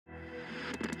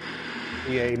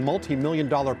A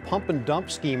multi-million-dollar pump and dump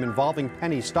scheme involving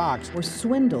penny stocks were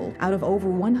swindled out of over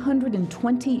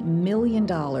 $120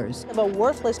 million. Of a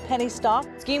worthless penny stock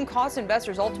scheme cost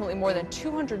investors ultimately more than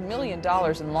 $200 million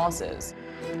in losses.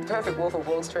 Perfect Wolf of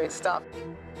Wall Street stuff.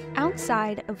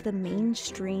 Outside of the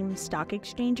mainstream stock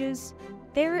exchanges,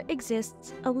 there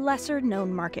exists a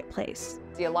lesser-known marketplace.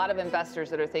 See a lot of investors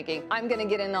that are thinking, I'm going to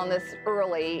get in on this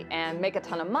early and make a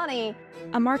ton of money.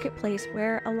 A marketplace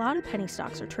where a lot of penny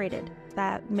stocks are traded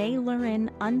that may lure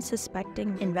in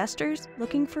unsuspecting investors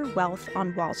looking for wealth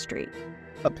on Wall Street.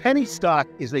 A penny stock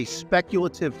is a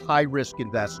speculative high-risk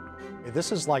investment.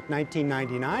 This is like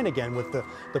 1999 again with the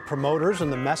promoters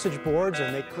and the message boards,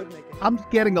 and they couldn't make it. I'm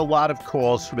getting a lot of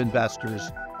calls from investors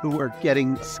who are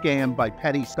getting scammed by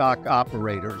penny stock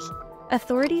operators.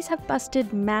 Authorities have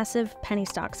busted massive penny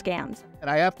stock scams. And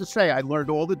I have to say, I learned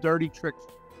all the dirty tricks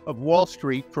of Wall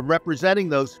Street from representing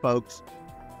those folks.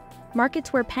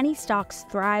 Markets where penny stocks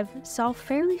thrive saw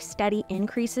fairly steady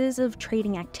increases of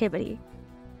trading activity,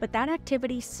 but that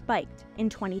activity spiked in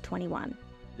 2021.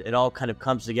 It all kind of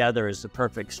comes together as the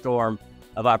perfect storm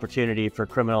of opportunity for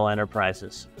criminal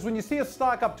enterprises. When you see a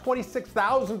stock up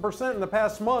 26,000% in the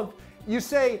past month, you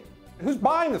say, who's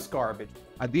buying this garbage?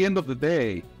 At the end of the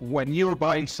day, when you're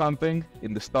buying something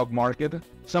in the stock market,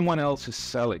 someone else is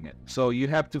selling it. So you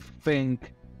have to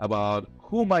think about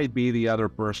who might be the other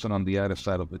person on the other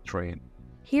side of the train.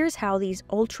 Here's how these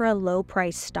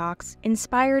ultra-low-price stocks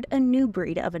inspired a new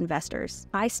breed of investors: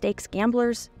 high-stakes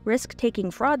gamblers,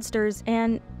 risk-taking fraudsters,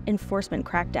 and enforcement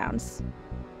crackdowns.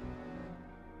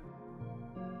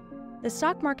 The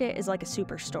stock market is like a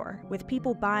superstore, with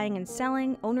people buying and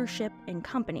selling ownership in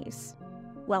companies.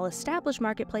 Well-established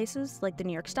marketplaces, like the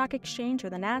New York Stock Exchange or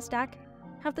the NASDAQ,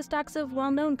 have the stocks of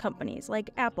well-known companies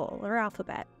like Apple or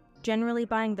Alphabet. Generally,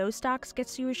 buying those stocks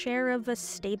gets you a share of a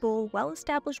stable,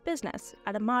 well-established business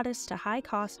at a modest to high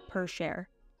cost per share.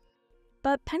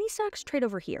 But penny stocks trade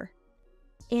over here,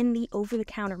 in the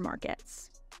over-the-counter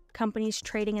markets. Companies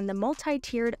trading in the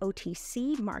multi-tiered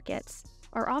OTC markets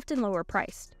are often lower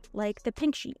priced, like the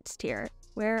Pink Sheets tier,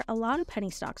 where a lot of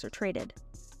penny stocks are traded.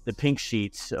 The pink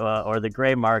sheets or the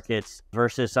gray markets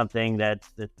versus something that's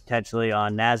potentially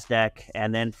on NASDAQ.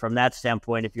 And then from that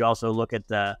standpoint, if you also look at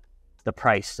the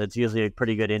price, that's usually a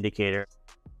pretty good indicator.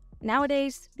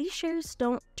 Nowadays, these shares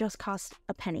don't just cost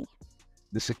a penny.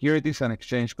 The Securities and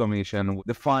Exchange Commission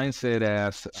defines it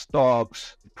as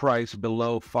stocks priced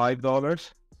below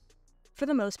 $5. For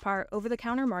the most part,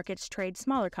 over-the-counter markets trade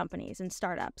smaller companies and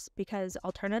startups because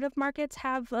alternative markets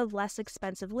have a less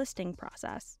expensive listing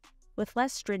process with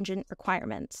less stringent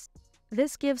requirements.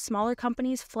 This gives smaller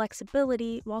companies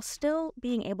flexibility while still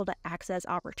being able to access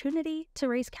opportunity to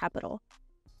raise capital.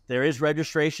 There is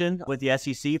registration with the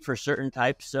SEC for certain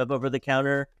types of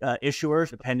over-the-counter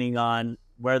issuers. Depending on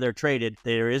where they're traded,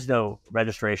 there is no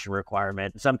registration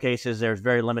requirement. In some cases, there's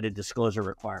very limited disclosure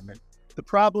requirement. The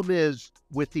problem is,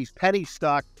 with these penny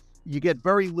stocks, you get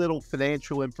very little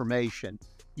financial information.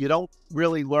 You don't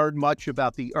really learn much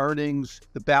about the earnings,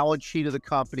 the balance sheet of the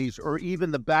companies, or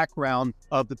even the background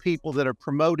of the people that are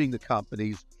promoting the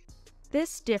companies.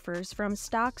 This differs from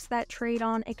stocks that trade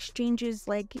on exchanges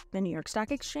like the New York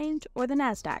Stock Exchange or the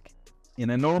NASDAQ.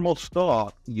 In a normal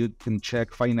stock, you can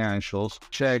check financials,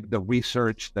 check the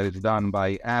research that is done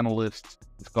by analysts.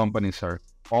 The companies are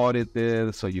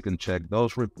audited, so you can check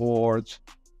those reports.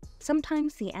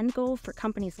 Sometimes the end goal for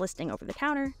companies listing over the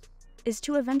counter is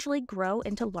to eventually grow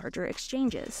into larger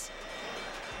exchanges.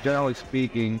 Generally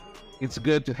speaking, it's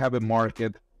good to have a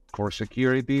market for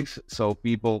securities, so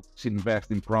people invest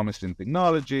in promising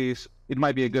technologies. It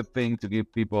might be a good thing to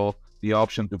give people the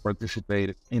option to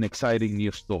participate in exciting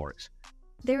new stories.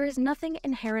 There is nothing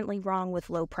inherently wrong with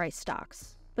low-price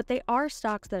stocks, but they are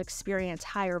stocks that experience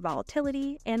higher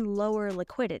volatility and lower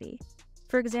liquidity.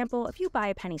 For example, if you buy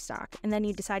a penny stock and then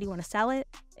you decide you want to sell it,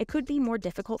 it could be more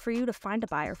difficult for you to find a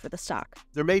buyer for the stock.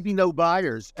 There may be no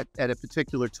buyers at a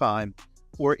particular time,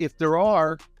 or if there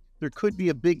are, there could be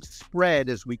a big spread,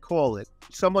 as we call it.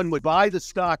 Someone would buy the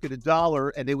stock at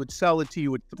 $1 and they would sell it to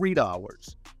you at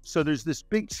 $3. So there's this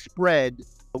big spread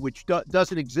which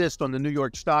doesn't exist on the New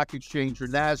York Stock Exchange or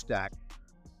NASDAQ.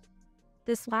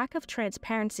 This lack of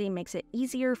transparency makes it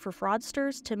easier for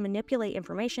fraudsters to manipulate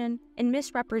information and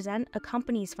misrepresent a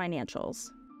company's financials.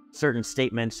 Certain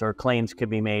statements or claims could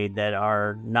be made that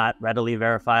are not readily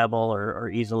verifiable or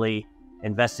easily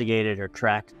investigated or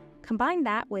tracked. Combine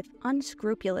that with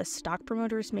unscrupulous stock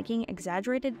promoters making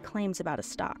exaggerated claims about a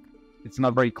stock. It's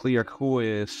not very clear who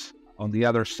is on the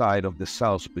other side of the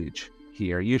sales pitch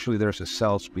here. Usually there's a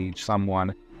sales pitch,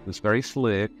 someone who's very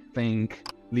slick, think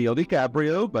Leo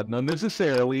DiCaprio, but not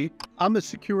necessarily. I'm a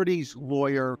securities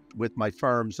lawyer with my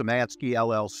firm, Zemansky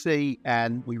LLC,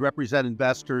 and we represent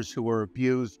investors who are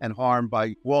abused and harmed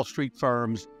by Wall Street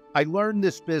firms. I learned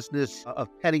this business of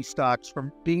penny stocks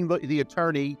from being the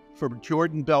attorney for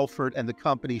Jordan Belfort and the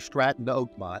company Stratton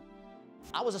Oakmont.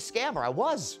 I was a scammer. I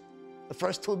was the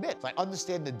first to admit. I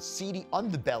understand the seedy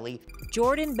underbelly.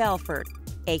 Jordan Belfort,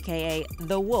 a.k.a.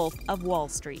 the Wolf of Wall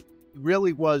Street. He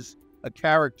really was a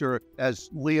character as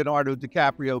Leonardo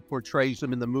DiCaprio portrays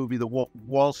him in the movie The Wolf of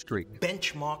Wall Street.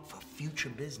 Benchmark for future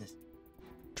business.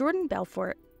 Jordan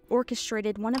Belfort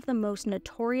orchestrated one of the most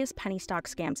notorious penny stock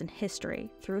scams in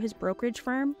history through his brokerage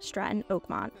firm, Stratton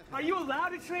Oakmont. Are you allowed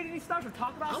to trade any stocks or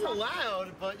talk about I'm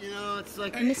allowed, but it's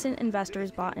like... Innocent investors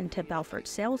bought into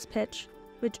Belfort's sales pitch,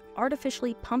 which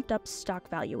artificially pumped up stock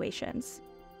valuations.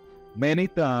 Many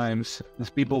times,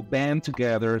 these people band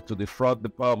together to defraud the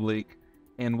public,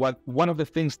 and one of the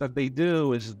things that they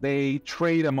do is they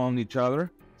trade among each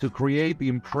other to create the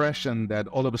impression that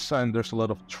all of a sudden there's a lot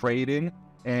of trading.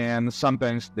 And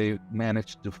sometimes they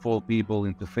manage to fool people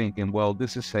into thinking, well,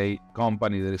 this is a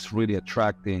company that is really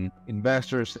attracting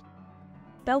investors.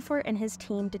 Belfort and his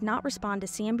team did not respond to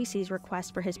CNBC's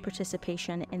request for his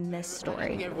participation in this story. I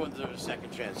think everyone deserves a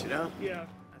second chance, Yeah.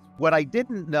 What I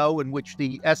didn't know, and which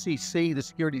the SEC, the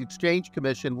Securities Exchange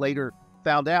Commission, later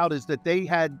found out, is that they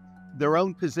had their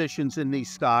own positions in these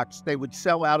stocks. They would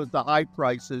sell out at the high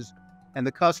prices, and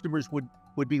the customers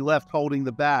would be left holding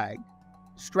the bag.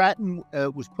 Stratton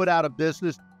was put out of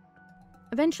business.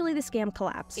 Eventually, the scam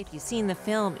collapsed. If you've seen the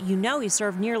film, you know he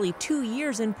served nearly 2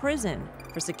 years in prison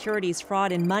for securities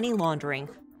fraud and money laundering.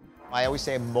 I always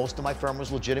say most of my firm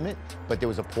was legitimate, but there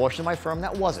was a portion of my firm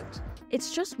that wasn't.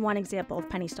 It's just one example of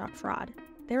penny stock fraud.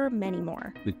 There are many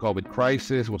more. The COVID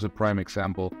crisis was a prime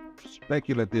example.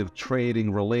 Speculative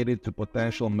trading related to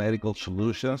potential medical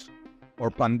solutions or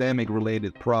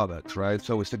pandemic-related products, right?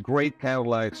 So it's a great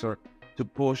catalyzer to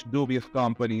push dubious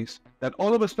companies that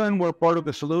all of a sudden were part of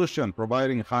the solution,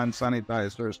 providing hand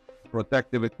sanitizers,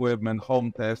 protective equipment,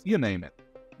 home tests, you name it.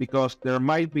 Because there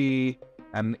might be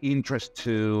an interest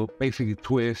to basically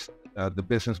twist the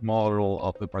business model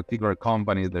of a particular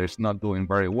company that is not doing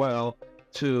very well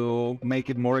to make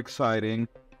it more exciting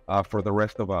for the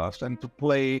rest of us and to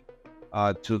play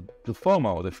to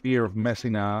FOMO, the fear of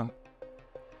messing up.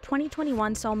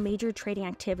 2021 saw major trading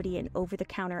activity in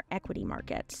over-the-counter equity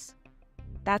markets.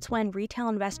 That's when retail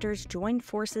investors joined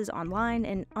forces online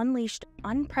and unleashed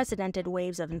unprecedented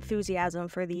waves of enthusiasm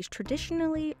for these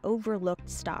traditionally overlooked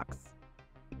stocks.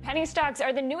 Penny stocks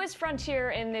are the newest frontier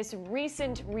in this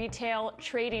recent retail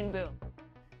trading boom.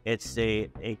 It's a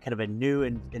kind of a new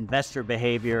investor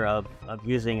behavior of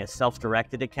using a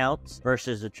self-directed account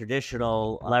versus a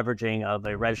traditional leveraging of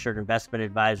a registered investment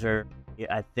advisor.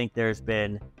 I think there's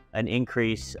been an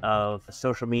increase of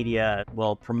social media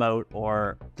will promote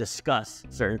or discuss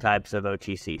certain types of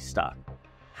OTC stock.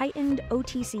 Heightened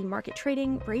OTC market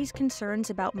trading raised concerns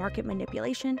about market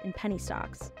manipulation in penny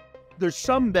stocks. There's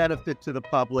some benefit to the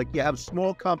public. You have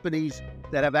small companies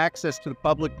that have access to the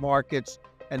public markets,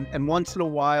 and once in a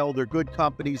while they're good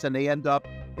companies and they end up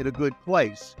in a good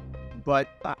place. But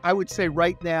I would say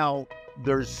right now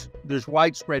there's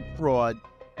widespread fraud,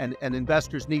 and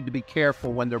investors need to be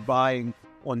careful when they're buying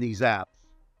on these apps.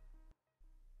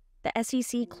 The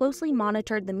SEC closely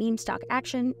monitored the meme stock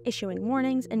action, issuing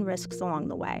warnings and risks along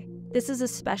the way. This is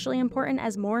especially important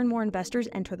as more and more investors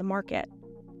enter the market.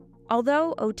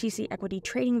 Although OTC equity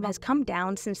trading has come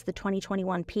down since the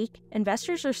 2021 peak,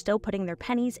 investors are still putting their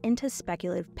pennies into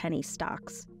speculative penny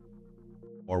stocks.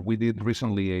 Or we did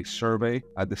recently a survey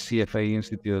at the CFA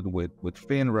Institute with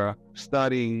FINRA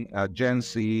studying Gen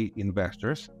Z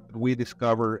investors. We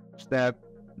discovered that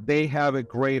they have a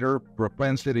greater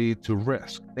propensity to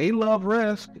risk. They love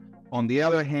risk. On the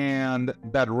other hand,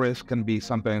 that risk can be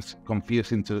sometimes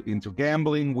confused into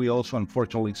gambling. We also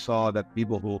unfortunately saw that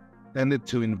people who tended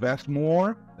to invest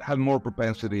more had more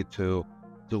propensity to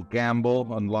gamble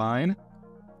online.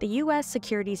 The U.S.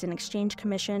 Securities and Exchange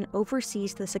Commission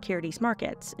oversees the securities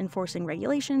markets, enforcing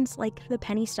regulations like the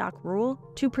penny stock rule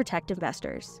to protect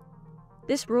investors.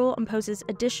 This rule imposes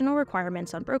additional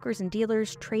requirements on brokers and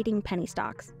dealers trading penny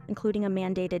stocks, including a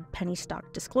mandated penny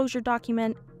stock disclosure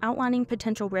document outlining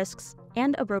potential risks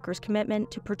and a broker's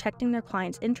commitment to protecting their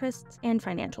clients' interests and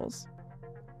financials.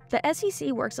 The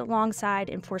SEC works alongside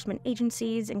enforcement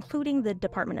agencies, including the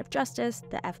Department of Justice,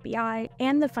 the FBI,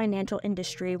 and the Financial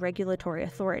Industry Regulatory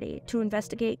Authority, to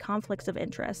investigate conflicts of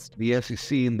interest. The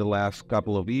SEC in the last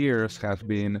couple of years has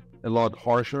been a lot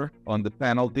harsher on the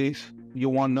penalties. You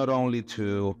want not only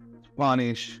to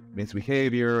punish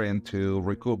misbehavior and to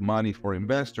recoup money for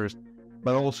investors,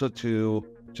 but also to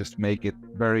just make it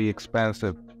very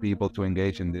expensive for people to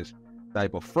engage in this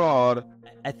type of fraud.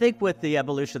 I think with the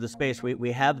evolution of the space,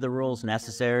 we have the rules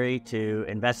necessary to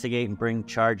investigate and bring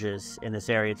charges in this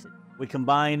area. We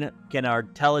combine our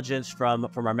intelligence from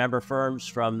our member firms,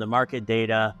 from the market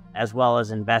data, as well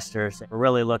as investors. We're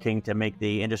really looking to make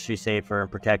the industry safer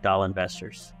and protect all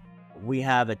investors. We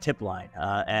have a tip line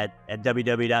at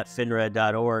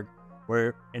www.finra.org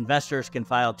where investors can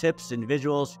file tips,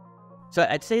 individuals. So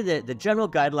I'd say that the general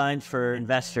guidelines for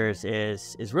investors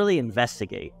is really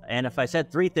investigate. And if I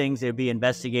said three things, it would be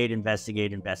investigate,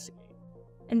 investigate, investigate.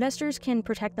 Investors can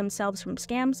protect themselves from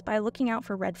scams by looking out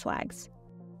for red flags.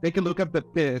 Take a look at the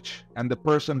pitch and the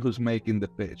person who's making the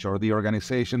pitch or the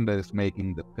organization that is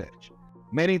making the pitch.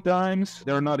 Many times,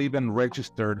 they're not even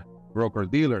registered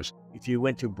broker-dealers. If you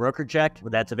went to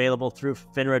BrokerCheck, that's available through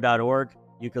finra.org,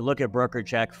 you could look at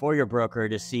BrokerCheck for your broker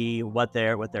to see what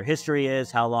their history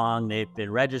is, how long they've been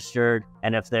registered,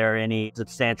 and if there are any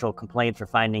substantial complaints or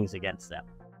findings against them.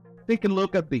 Take a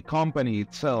look at the company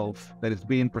itself that is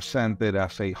being presented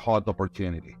as a hot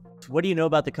opportunity. What do you know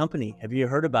about the company? Have you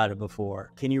heard about it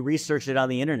before? Can you research it on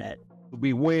the internet?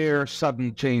 Beware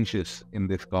sudden changes in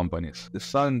these companies. The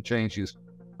sudden changes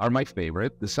are my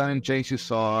favorite. The sudden changes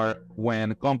are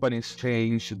when companies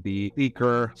change the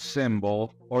ticker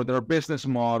symbol or their business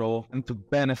model and to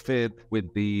benefit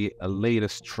with the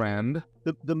latest trend.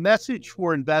 The message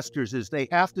for investors is they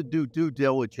have to do due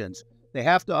diligence. They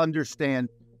have to understand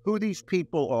who these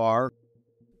people are.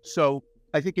 So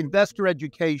I think investor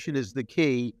education is the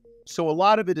key. So a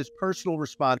lot of it is personal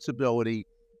responsibility,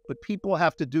 but people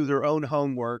have to do their own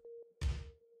homework.